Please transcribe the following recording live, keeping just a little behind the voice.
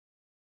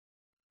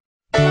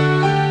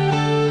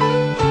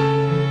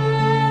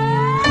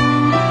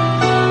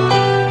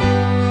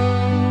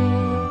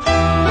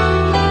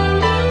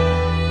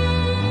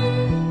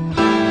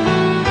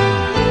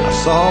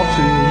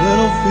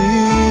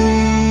feet,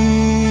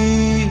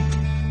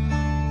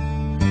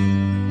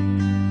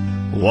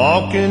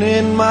 walking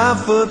in my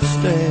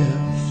footsteps.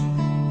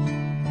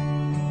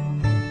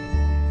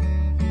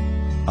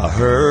 I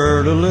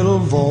heard a little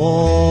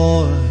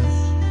voice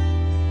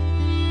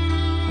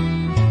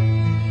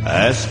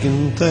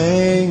asking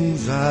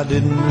things I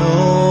didn't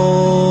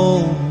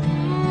know.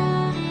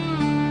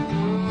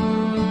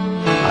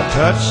 I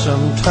touched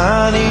some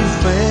tiny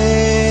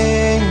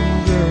fingers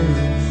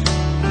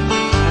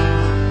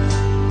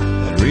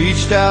that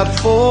reached out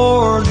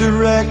for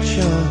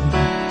direction.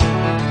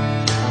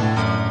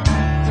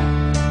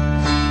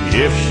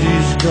 If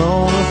she's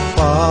gonna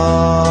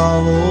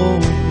follow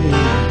me,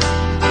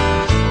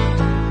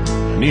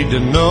 I need to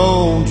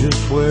know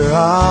just where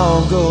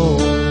I'll go.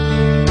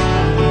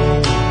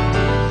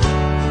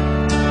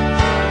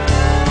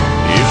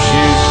 If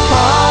she's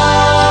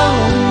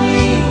following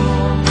me,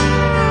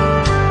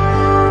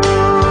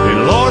 then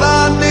Lord,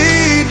 I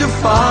need to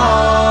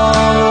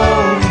follow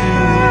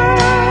you.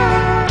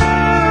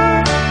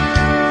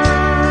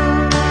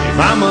 If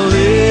I'm a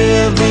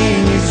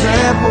living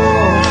example,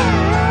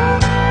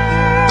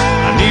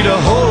 I need a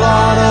whole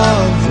lot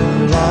of your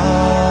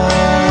life.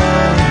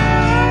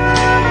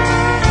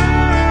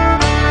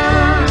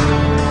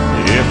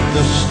 If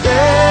the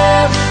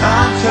steps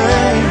I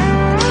take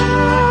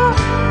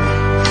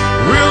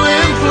will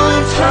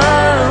influence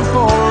her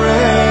forever,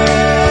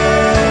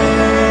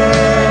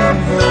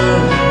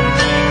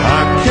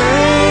 I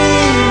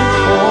can't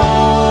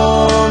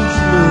afford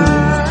to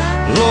lose.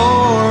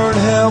 Lord,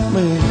 help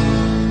me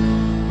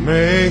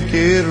make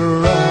it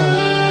right.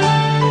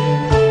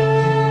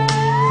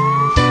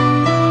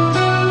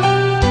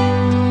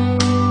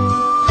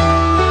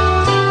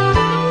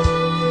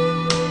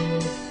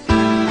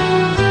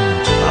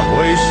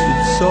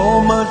 So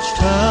much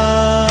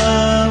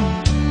time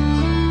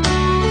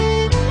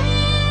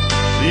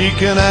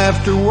seeking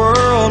after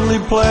worldly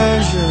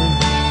pleasure.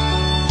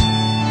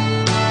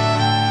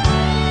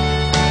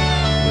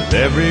 With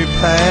every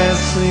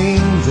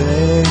passing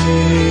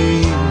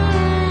day,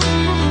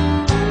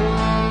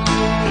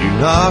 you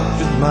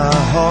knocked at my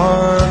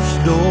heart's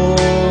door.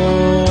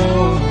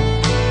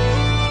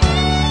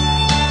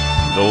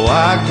 Though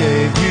I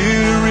gave you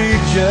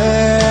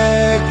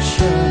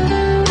rejection,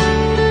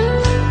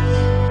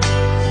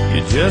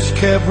 you just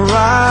kept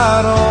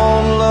right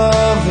on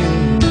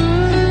loving.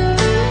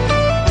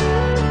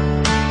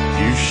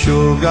 You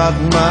sure got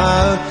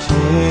my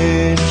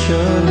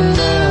attention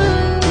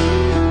now,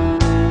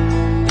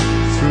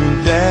 through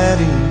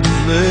Daddy's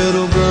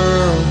little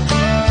girl.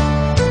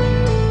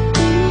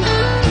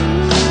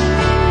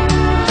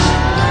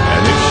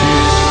 And if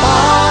she's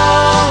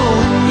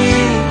following me,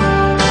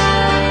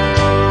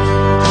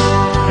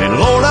 then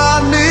Lord, I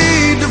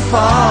need to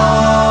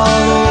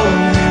follow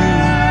you.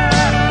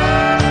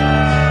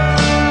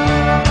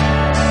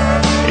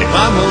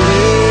 I'm a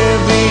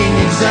living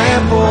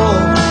example,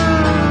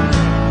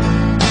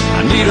 I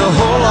need a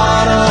whole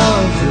lot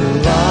of your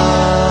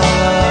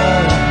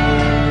life.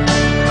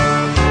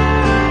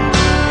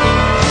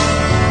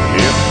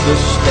 If the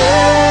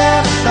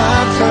steps I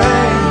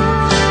take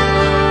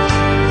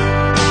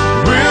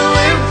will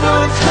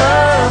influence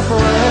her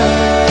forever,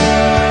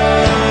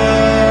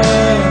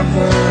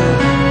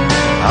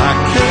 I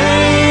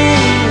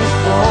can't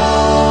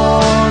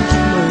afford to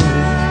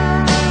lose.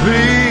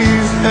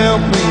 Please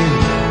help me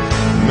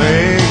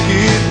make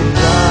it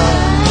right.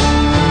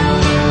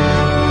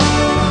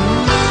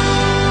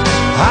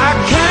 I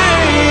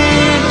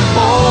can't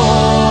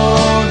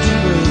afford to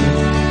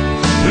lose.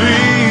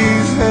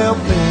 Please help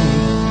me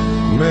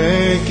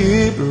make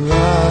it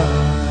right.